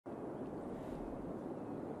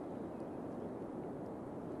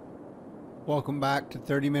Welcome back to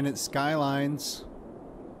 30 Minute Skylines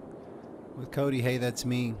with Cody. Hey, that's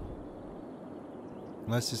me.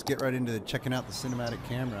 Let's just get right into checking out the cinematic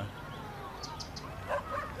camera.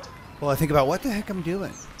 Well, I think about what the heck I'm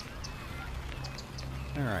doing.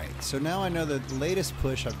 Alright, so now I know the latest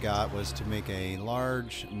push I've got was to make a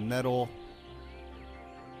large metal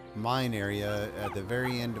mine area at the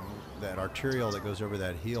very end of that arterial that goes over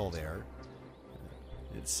that hill there.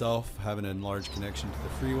 Itself having a large connection to the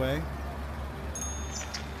freeway.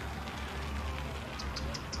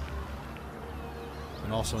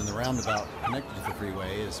 And also in the roundabout connected to the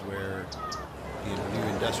freeway is where the new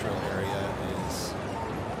industrial area is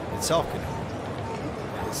itself connected.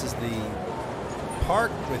 And this is the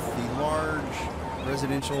park with the large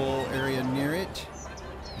residential area near it,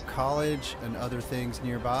 college and other things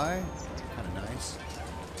nearby. Kind of nice.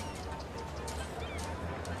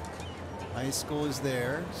 High school is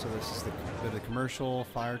there, so this is the commercial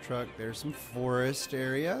fire truck. There's some forest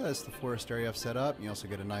area. That's the forest area I've set up. You also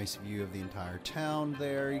get a nice view of the entire town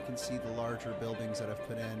there. You can see the larger buildings that I've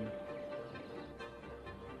put in.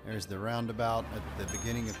 There's the roundabout at the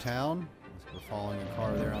beginning of town. We're following a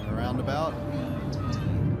car there on the roundabout.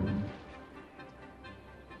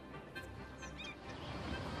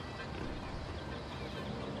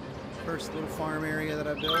 First little farm area that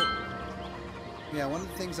I built. Yeah, one of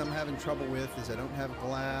the things I'm having trouble with is I don't have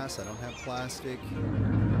glass, I don't have plastic.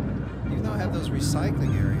 Even though I have those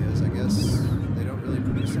recycling areas, I guess they don't really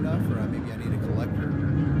produce enough, or maybe I need a collector.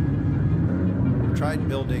 I tried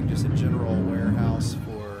building just a general warehouse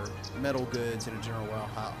for metal goods and a general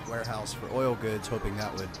warehouse for oil goods, hoping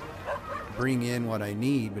that would bring in what I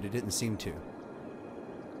need, but it didn't seem to.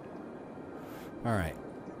 Alright,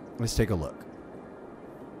 let's take a look.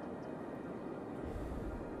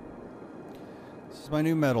 This is my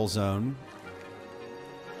new metal zone.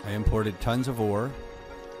 I imported tons of ore.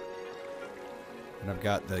 And I've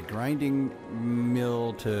got the grinding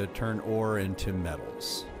mill to turn ore into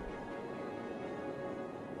metals.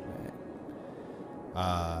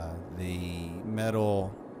 The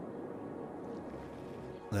metal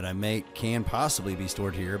that I make can possibly be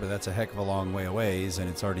stored here, but that's a heck of a long way away, and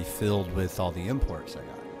it's already filled with all the imports I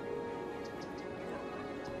got.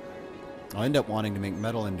 I'll end up wanting to make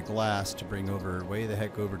metal into glass to bring over way the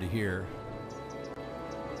heck over to here.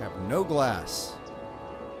 I have no glass.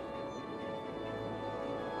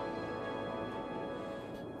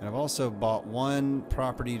 And I've also bought one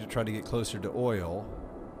property to try to get closer to oil.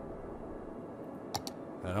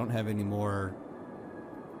 I don't have any more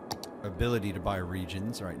ability to buy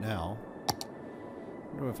regions right now.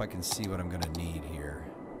 I wonder if I can see what I'm going to need here.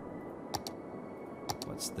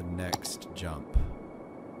 What's the next jump?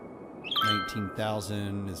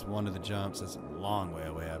 19,000 is one of the jumps. That's a long way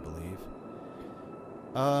away, I believe.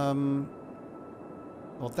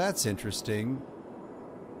 Well, that's interesting.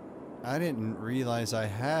 I didn't realize I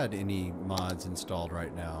had any mods installed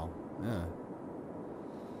right now. Yeah.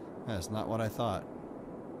 That's not what I thought.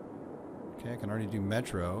 Okay, I can already do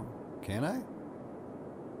Metro. Can I?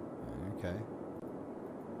 Okay.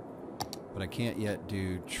 But I can't yet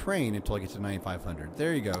do train until I get to 9,500.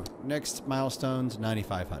 There you go. Next milestone's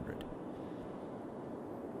 9,500.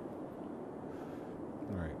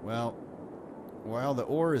 Alright, well, while the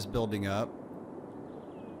ore is building up,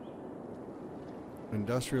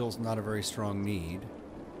 industrial's not a very strong need.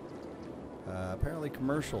 Apparently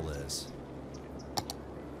commercial is.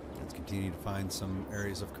 Let's continue to find some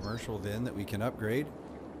areas of commercial then that we can upgrade.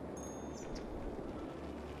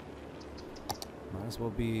 Might as well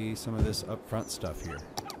be some of this upfront stuff here.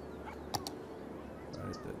 Right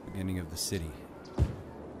at the beginning of the city.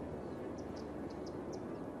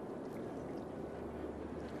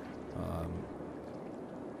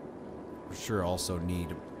 For sure also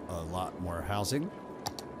need a lot more housing.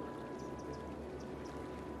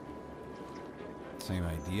 Same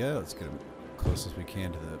idea. Let's get as close as we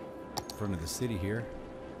can to the front of the city here.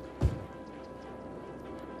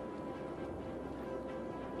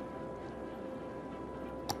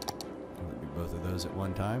 Maybe both of those at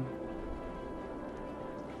one time.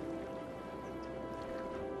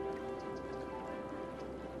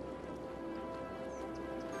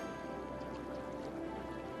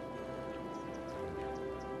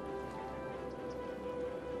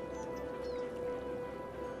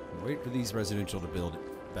 Wait for these residential to build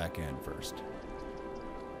it back in first.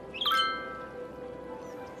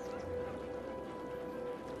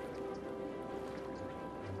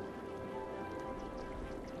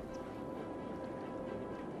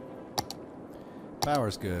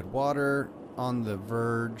 Power's good. Water on the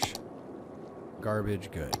verge.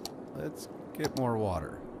 Garbage good. Let's get more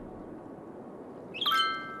water.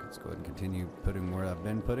 Let's go ahead and continue putting where I've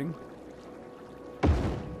been putting.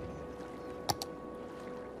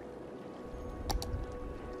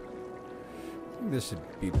 think this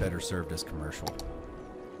should be better served as commercial.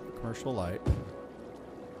 Commercial light.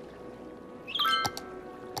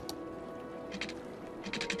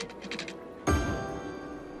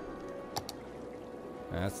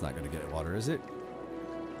 That's not going to get water, is it?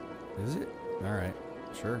 Is it? All right,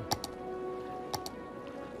 sure.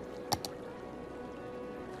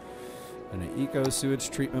 And an eco sewage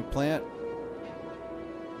treatment plant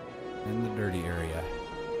in the dirty area.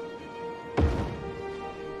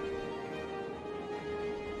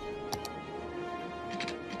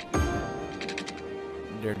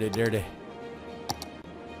 Dirty, dirty.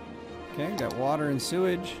 Okay, got water and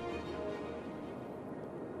sewage.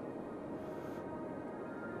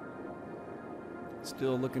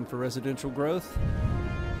 Still looking for residential growth.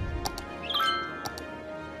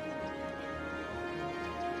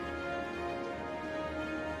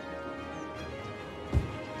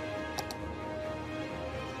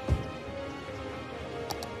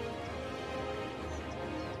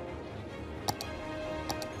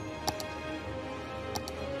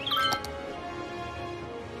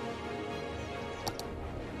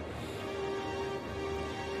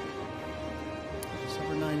 Just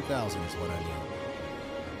over 9,000 is what I need.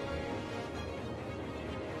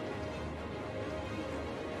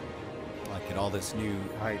 All this new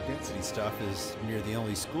high-density stuff is near the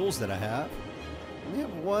only schools that I have. We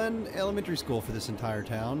have one elementary school for this entire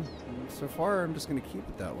town. So far, I'm just going to keep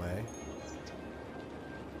it that way.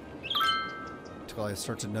 Until I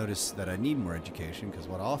start to notice that I need more education, because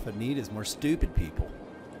what I often need is more stupid people.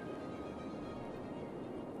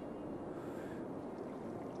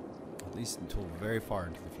 At least until very far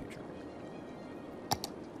into the future.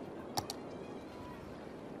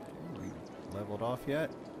 Okay, we leveled off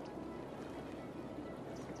yet?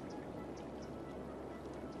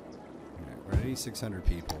 We're at 8,600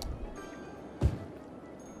 people.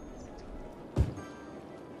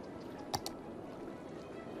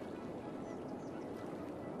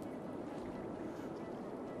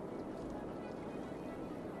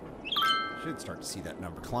 Should start to see that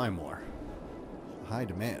number climb more. High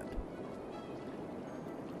demand.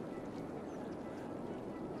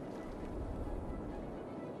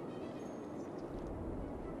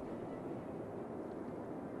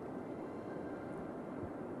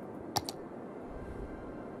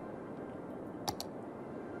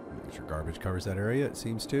 Garbage covers that area, it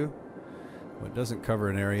seems to. What doesn't cover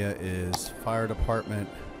an area is fire department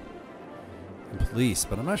and police,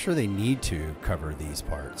 but I'm not sure they need to cover these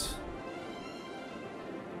parts.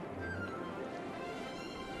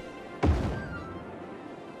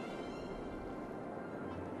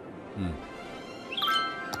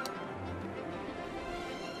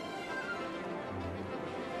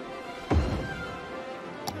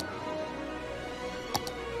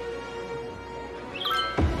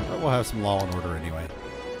 We'll have some law and order anyway.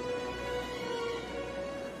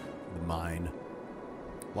 The mine.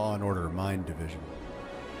 Law and order mine division.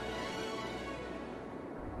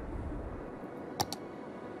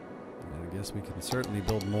 And I guess we can certainly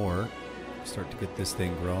build more. Start to get this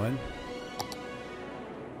thing growing.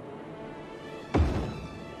 And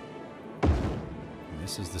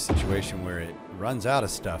this is the situation where it runs out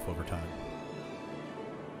of stuff over time.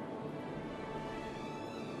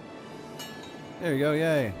 There you go,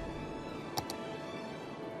 yay.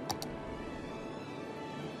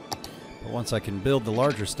 But once I can build the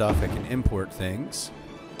larger stuff, I can import things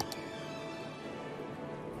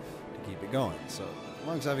to keep it going. So as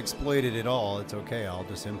long as I've exploited it all, it's okay. I'll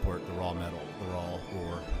just import the raw metal, the raw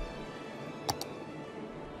ore.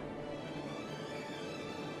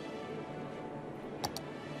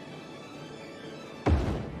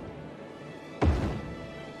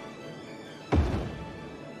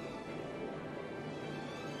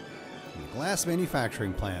 Glass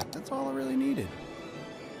manufacturing plant. That's all I really needed.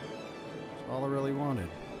 That's all I really wanted.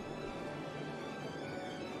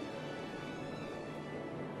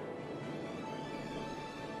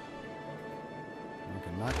 We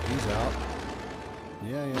can knock these out.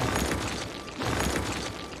 Yeah.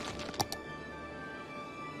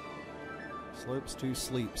 Slopes to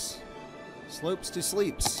sleeps. Slopes to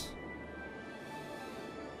sleeps.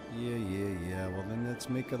 Yeah. Well, then let's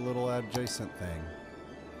make a little adjacent thing.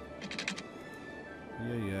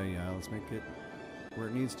 Yeah. Let's make it where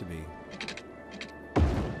it needs to be.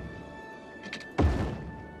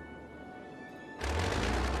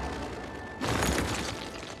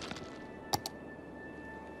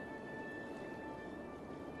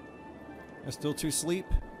 I'm still too sleep?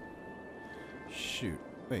 Shoot.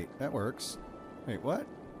 Wait, that works. Wait, what?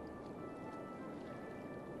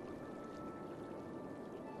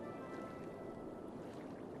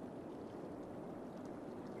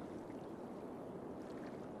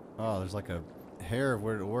 Oh, there's like a hair of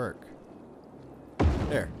where to work.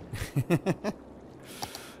 There.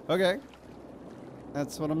 Okay.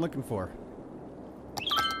 That's what I'm looking for.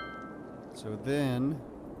 So then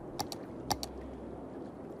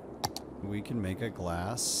we can make a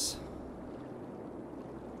glass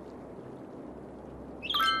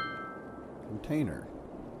container.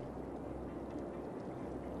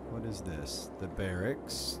 What is this? The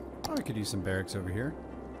barracks. Oh, I could use some barracks over here.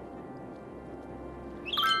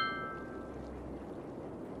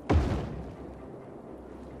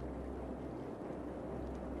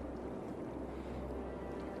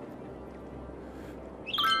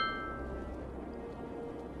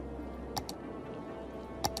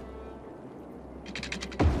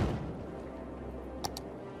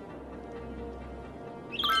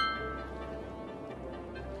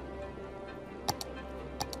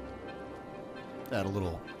 Add a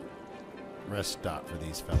little rest stop for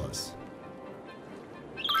these fellas.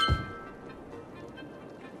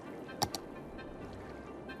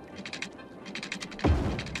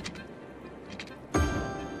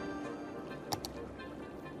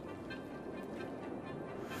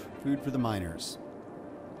 Food for the miners.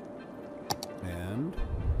 And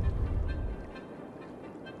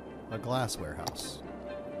a glass warehouse.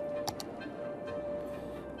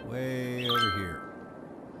 Way over here.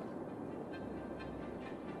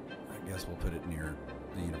 I guess we'll put it near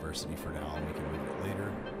the university for now, and we can move it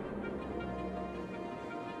later.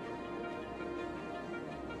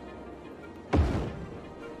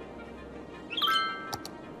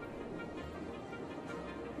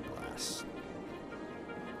 Glass.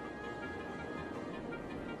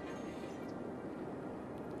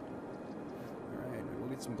 Alright, we'll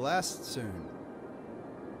get some glass soon.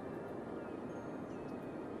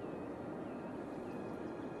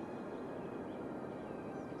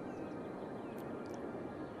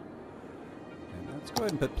 Let's go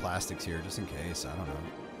ahead and put plastics here just in case. I don't know.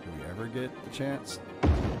 Do we ever get the chance to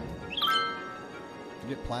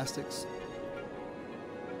get plastics?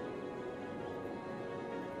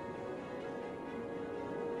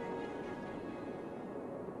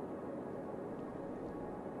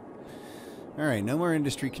 Alright, no more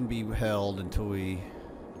industry can be held until we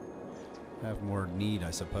have more need,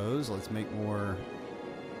 I suppose. Let's make more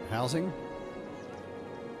housing.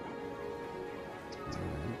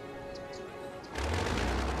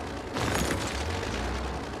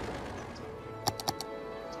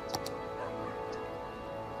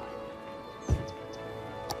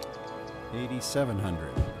 8,700.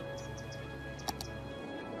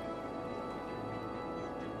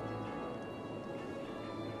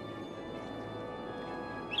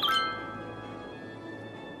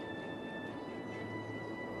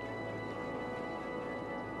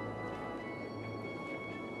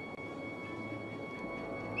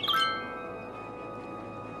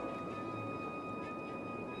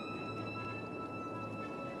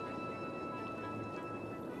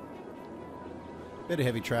 Bit of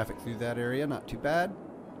heavy traffic through that area, not too bad.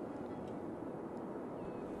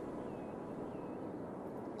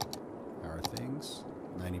 How are things?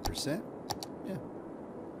 90%? Yeah.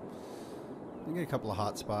 I get a couple of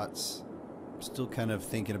hot spots. I'm still kind of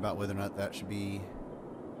thinking about whether or not that should be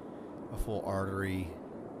a full artery.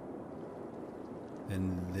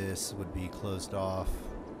 And this would be closed off.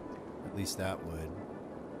 At least that would.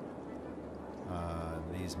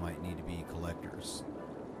 These might need to be collectors.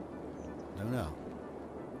 Don't know.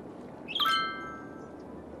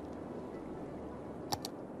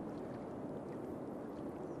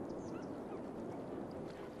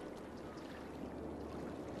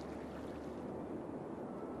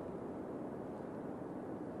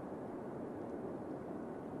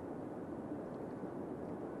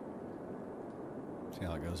 See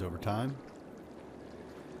how it goes over time.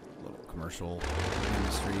 A little commercial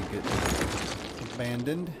industry gets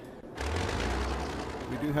abandoned.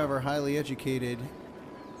 We do have our highly educated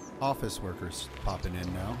office workers popping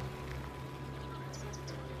in now.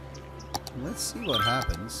 Let's see what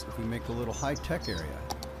happens if we make a little high-tech area.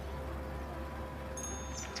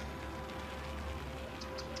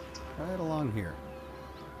 Right along here.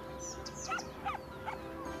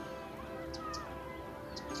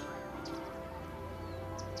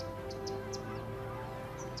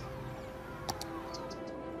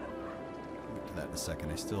 In a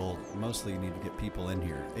second. I still mostly need to get people in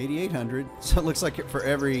here. 8,800. So it looks like for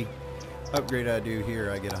every upgrade I do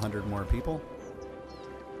here, I get 100 more people.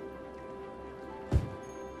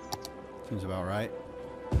 Seems about right.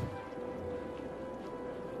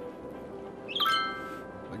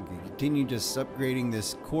 I can continue just upgrading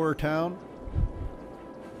this core town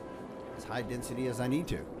as high density as I need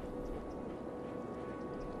to.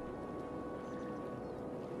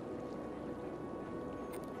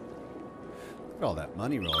 Look at all that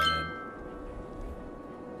money rolling in.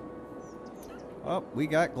 Oh, we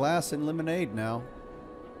got glass and lemonade now.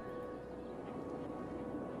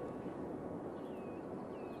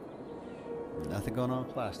 Nothing going on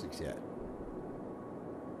with plastics yet.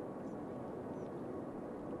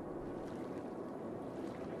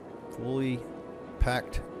 Fully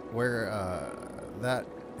packed where that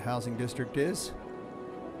housing district is.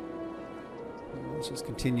 Let's just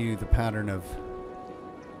continue the pattern of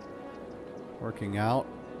working out.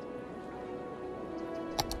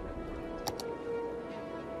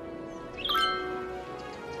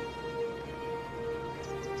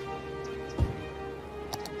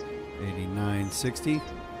 $89.60.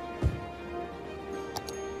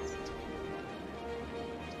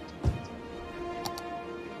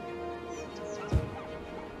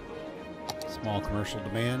 Small commercial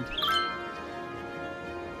demand.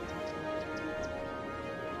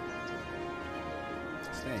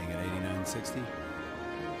 Staying at $89.60.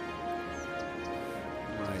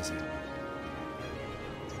 Rising.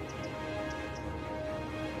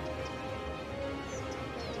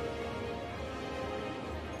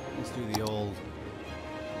 Let's do the old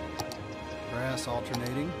grass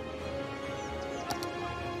alternating.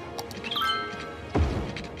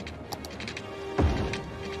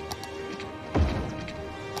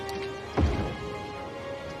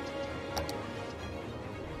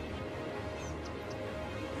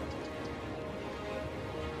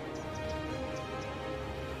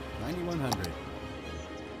 $9,100.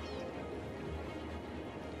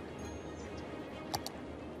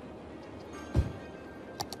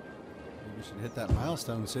 We should hit that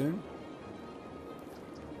milestone soon.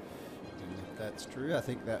 And if that's true, I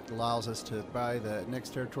think that allows us to buy the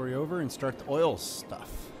next territory over and start the oil stuff.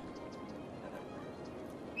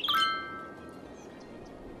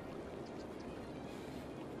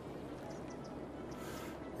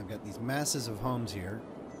 I've got these masses of homes here.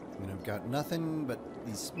 And I've got nothing but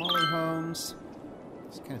these smaller homes.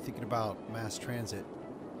 Just kind of thinking about mass transit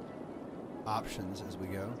options as we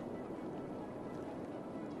go.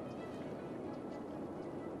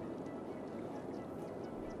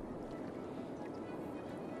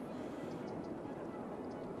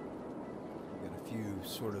 Got a few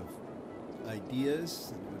sort of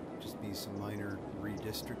ideas. It would just be some minor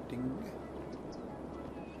redistricting.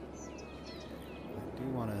 I do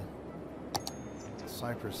want to.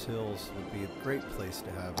 Cypress Hills would be a great place to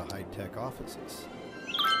have a high-tech offices.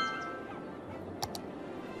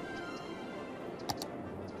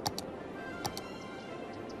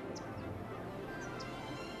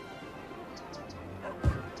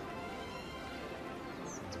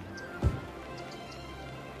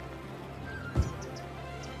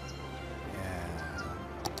 Yeah.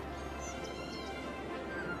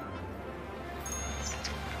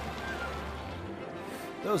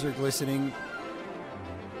 Those are glistening.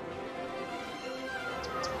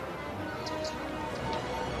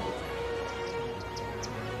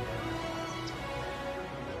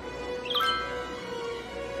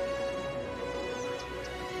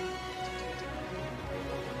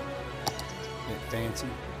 Fancy.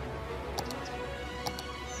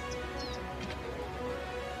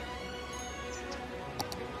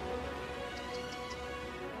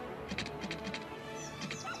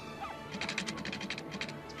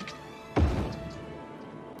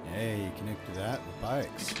 Hey, you connect to that with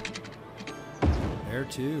bikes. There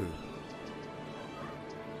too.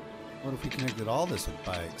 What if we connected all this with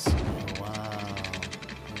bikes? Oh wow,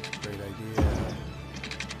 that's a great idea.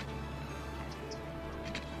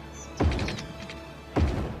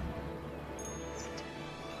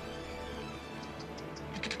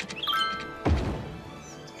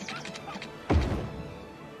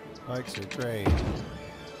 Bikes are great, and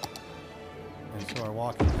so are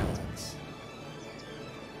walking paths.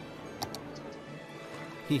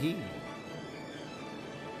 Hee hee.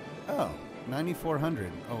 Oh,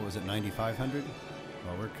 9,400. Oh, was it 9,500?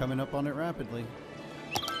 Well, we're coming up on it rapidly.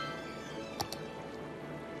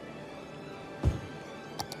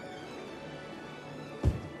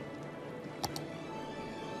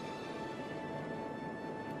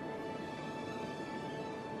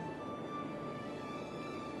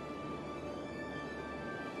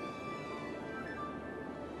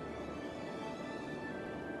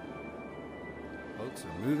 Folks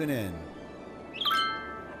are moving in.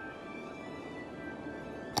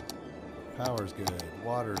 Power's good.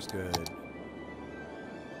 Water's good.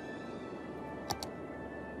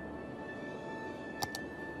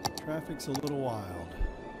 Traffic's a little wild.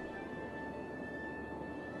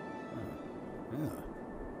 Yeah.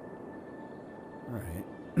 Alright.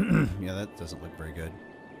 Yeah, that doesn't look very good.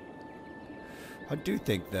 I do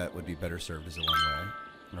think that would be better served as a one-way.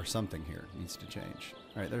 Or something here needs to change.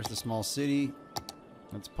 All right, there's the small city.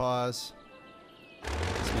 Let's pause.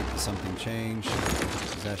 Let's make something change.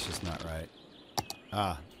 'Cause that's just not right.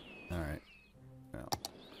 Ah, all right. Well.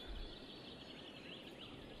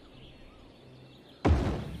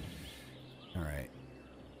 All right.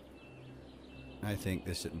 I think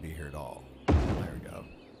this shouldn't be here at all. There we go.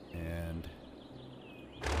 And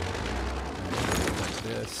like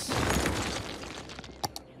this.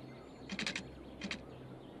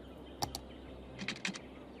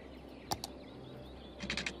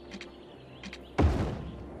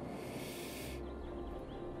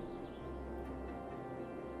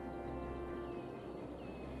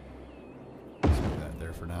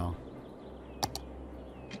 For now.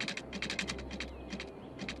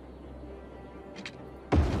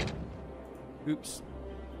 Oops.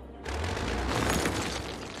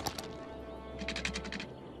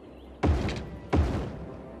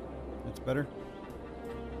 That's better.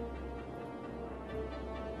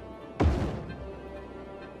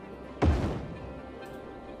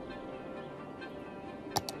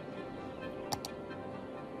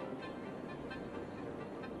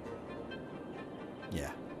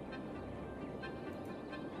 Yeah.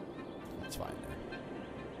 That's fine there.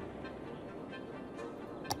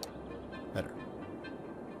 Better.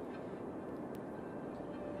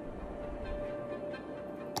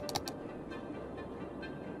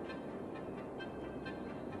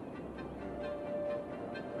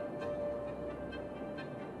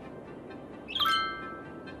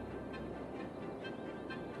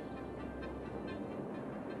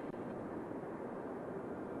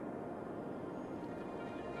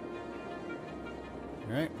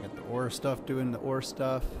 Alright, got the ore stuff doing the ore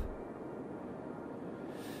stuff.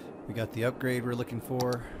 We got the upgrade we're looking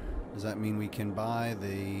for. Does that mean we can buy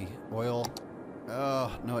the oil?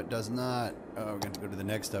 Oh, no it does not. Oh, we're going to go to the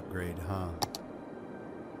next upgrade, huh?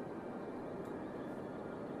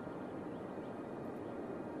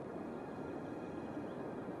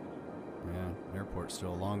 Yeah, airport's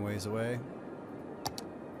still a long ways away.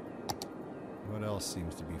 What else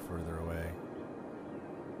seems to be further away?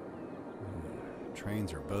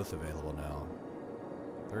 Trains are both available now.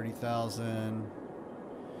 30,000.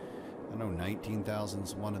 I know 19,000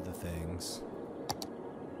 is one of the things.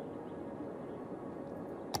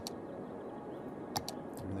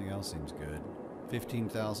 Everything else seems good.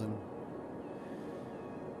 15,000.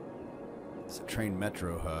 It's a train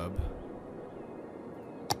metro hub.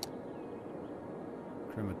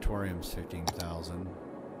 Crematorium's 15,000.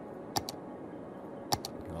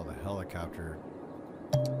 Got all the helicopter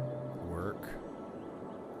work.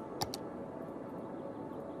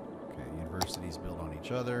 Universities build on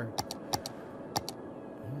each other.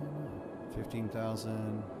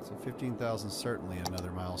 15,000. So 15,000 is certainly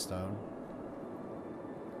another milestone.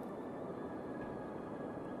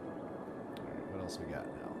 Alright, what else we got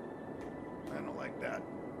now? I don't like that.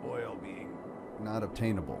 Oil being not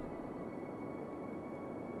obtainable.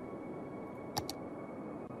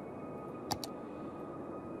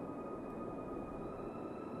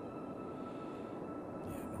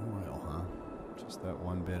 Yeah, no oil, huh? Just that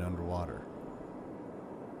one bit underwater.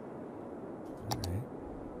 Alright.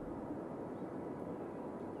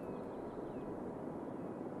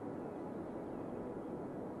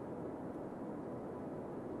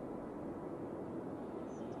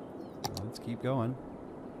 Let's keep going.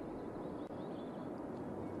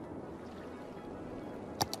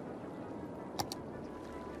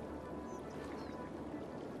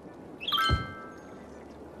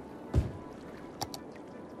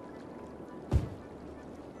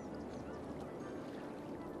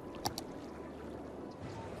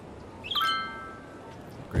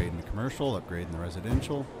 Upgrading the commercial, upgrading the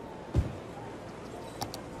residential.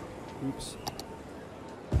 Oops.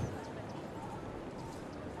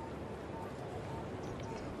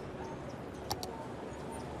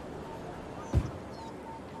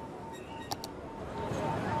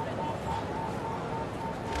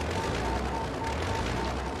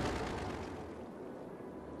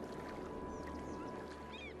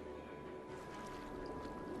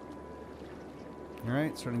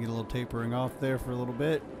 Alright, starting to get a little tapering off there for a little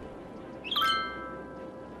bit.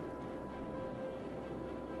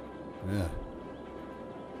 Yeah.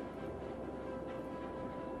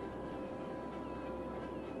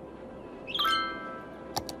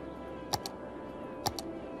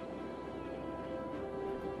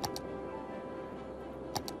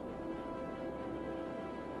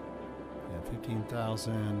 Yeah,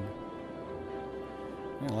 15,000.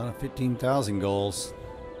 Yeah, a lot of 15,000 goals.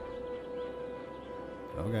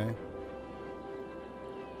 Okay.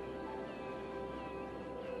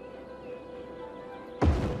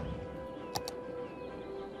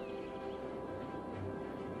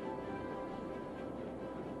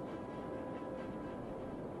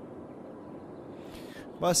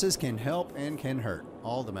 Buses can help and can hurt.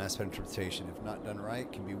 All the mass transportation, if not done right,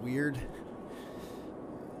 can be weird.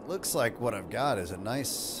 Looks like what I've got is a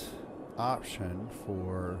nice option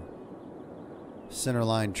for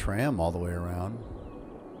centerline tram all the way around.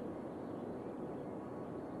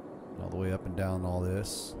 All the way up and down all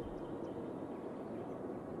this.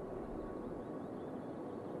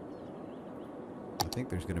 I think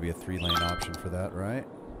there's going to be a 3-lane option for that, right?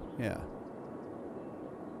 Yeah.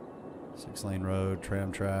 6-lane road,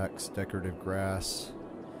 tram tracks, decorative grass,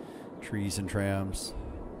 trees and trams.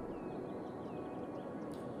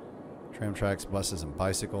 Tram tracks, buses, and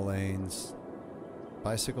bicycle lanes.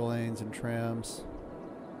 Bicycle lanes and trams.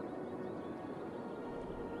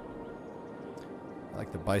 I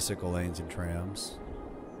like the bicycle lanes and trams.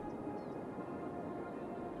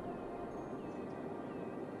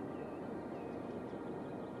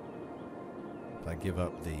 If I give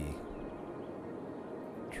up the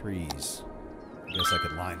trees, I guess I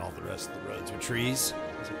could line all the rest of the roads with trees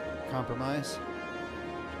as a compromise.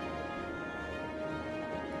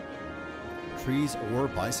 Trees or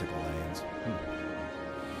bicycle lanes.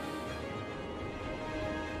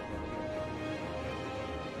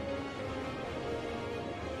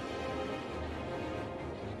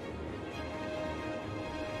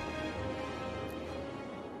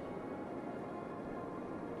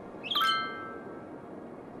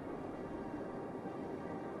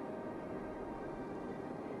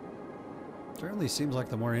 Certainly seems like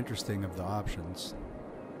the more interesting of the options.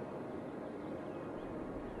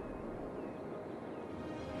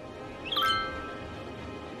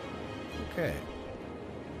 Okay.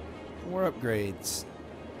 More upgrades.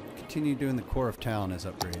 Continue doing the core of town as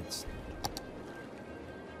upgrades.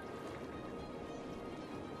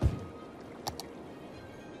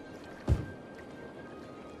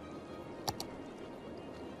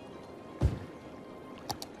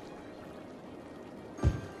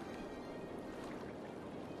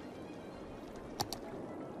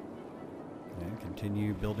 And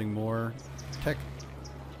continue building more tech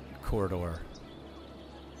corridor.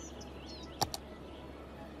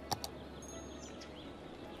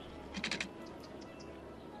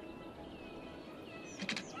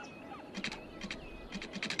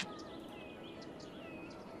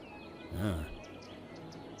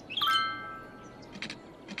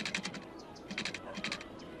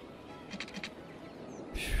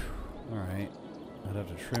 Alright. I'd have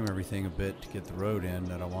to trim everything a bit to get the road in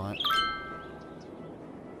that I want.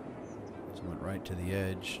 Just went right to the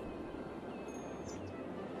edge.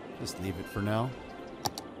 Just leave it for now.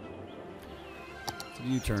 It's a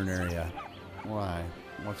U-turn area. Why?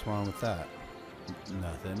 What's wrong with that?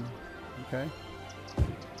 Nothing. Okay.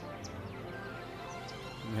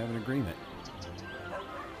 We have an agreement.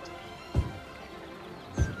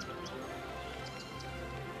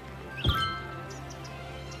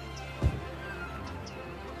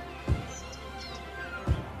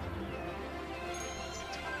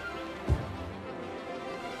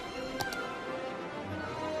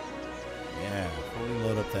 Yeah, fully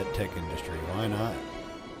load up that tech industry. Why not?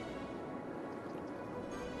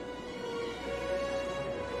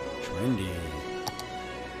 Trendy.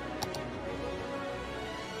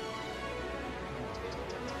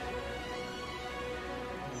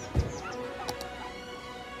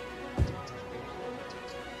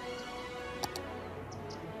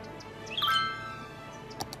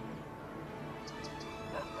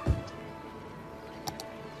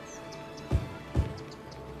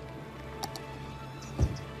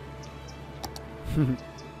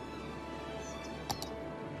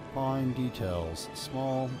 Fine details,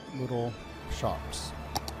 small little shops.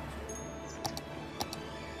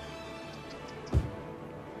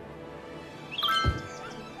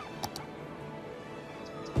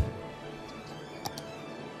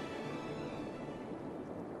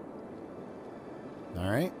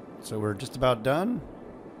 All right, so we're just about done.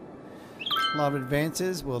 A lot of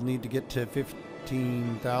advances. We'll need to get to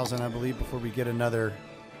 15,000, I believe, before we get another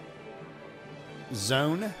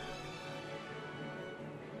zone.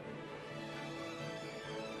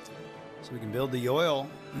 So we can build the oil,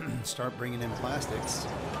 start bringing in plastics,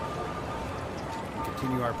 and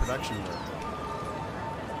continue our production work.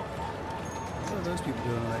 What are those people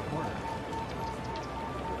doing in that corner?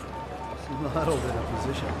 It's muddled in a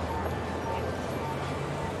position.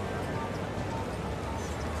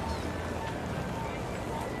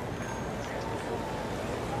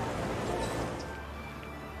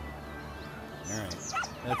 All right,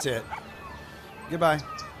 that's it. Goodbye.